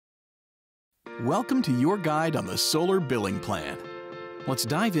Welcome to your guide on the solar billing plan. Let's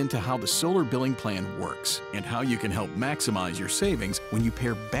dive into how the solar billing plan works and how you can help maximize your savings when you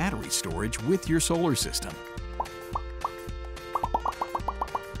pair battery storage with your solar system.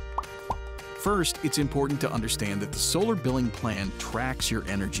 First, it's important to understand that the solar billing plan tracks your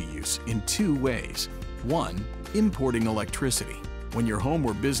energy use in two ways. One, importing electricity, when your home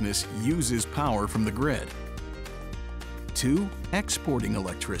or business uses power from the grid. Two, exporting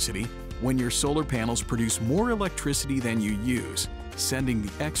electricity, when your solar panels produce more electricity than you use, sending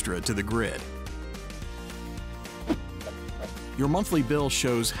the extra to the grid. Your monthly bill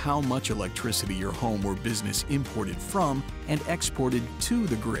shows how much electricity your home or business imported from and exported to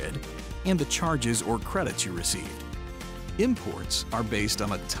the grid, and the charges or credits you received. Imports are based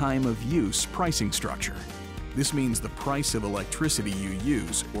on a time-of-use pricing structure. This means the price of electricity you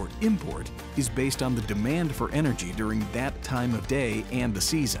use or import is based on the demand for energy during that time of day and the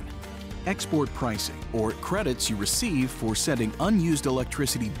season. Export pricing, or credits you receive for sending unused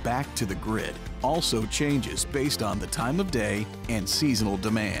electricity back to the grid, also changes based on the time of day and seasonal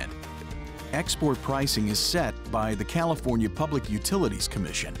demand. Export pricing is set by the California Public Utilities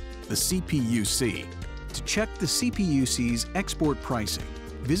Commission, the CPUC. To check the CPUC's export pricing,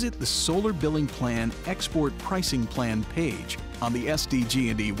 visit the Solar Billing Plan Export Pricing Plan page on the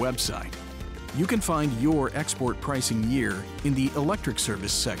SDG&E website. You can find your export pricing year in the electric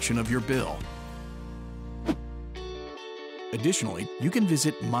service section of your bill. Additionally, you can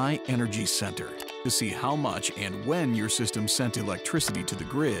visit My Energy Center to see how much and when your system sent electricity to the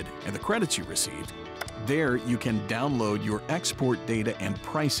grid and the credits you received. There, you can download your export data and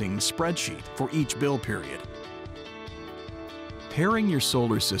pricing spreadsheet for each bill period. Pairing your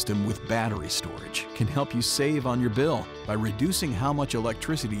solar system with battery storage can help you save on your bill by reducing how much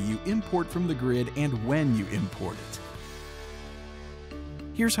electricity you import from the grid and when you import it.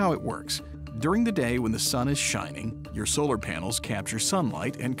 Here's how it works. During the day when the sun is shining, your solar panels capture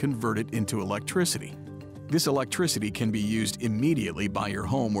sunlight and convert it into electricity. This electricity can be used immediately by your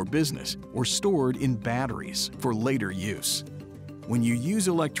home or business or stored in batteries for later use. When you use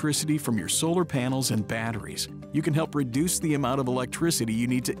electricity from your solar panels and batteries, you can help reduce the amount of electricity you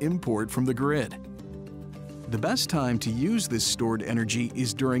need to import from the grid. The best time to use this stored energy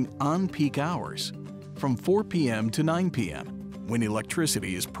is during on-peak hours, from 4 p.m. to 9 p.m., when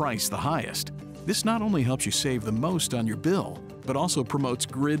electricity is priced the highest. This not only helps you save the most on your bill, but also promotes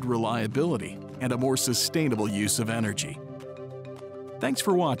grid reliability and a more sustainable use of energy. Thanks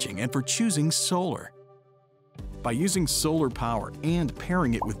for watching and for choosing solar. By using solar power and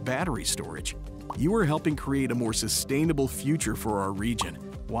pairing it with battery storage, you are helping create a more sustainable future for our region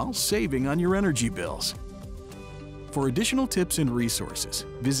while saving on your energy bills. For additional tips and resources,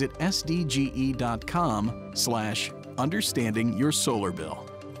 visit sdge.com/understandingyoursolarbill.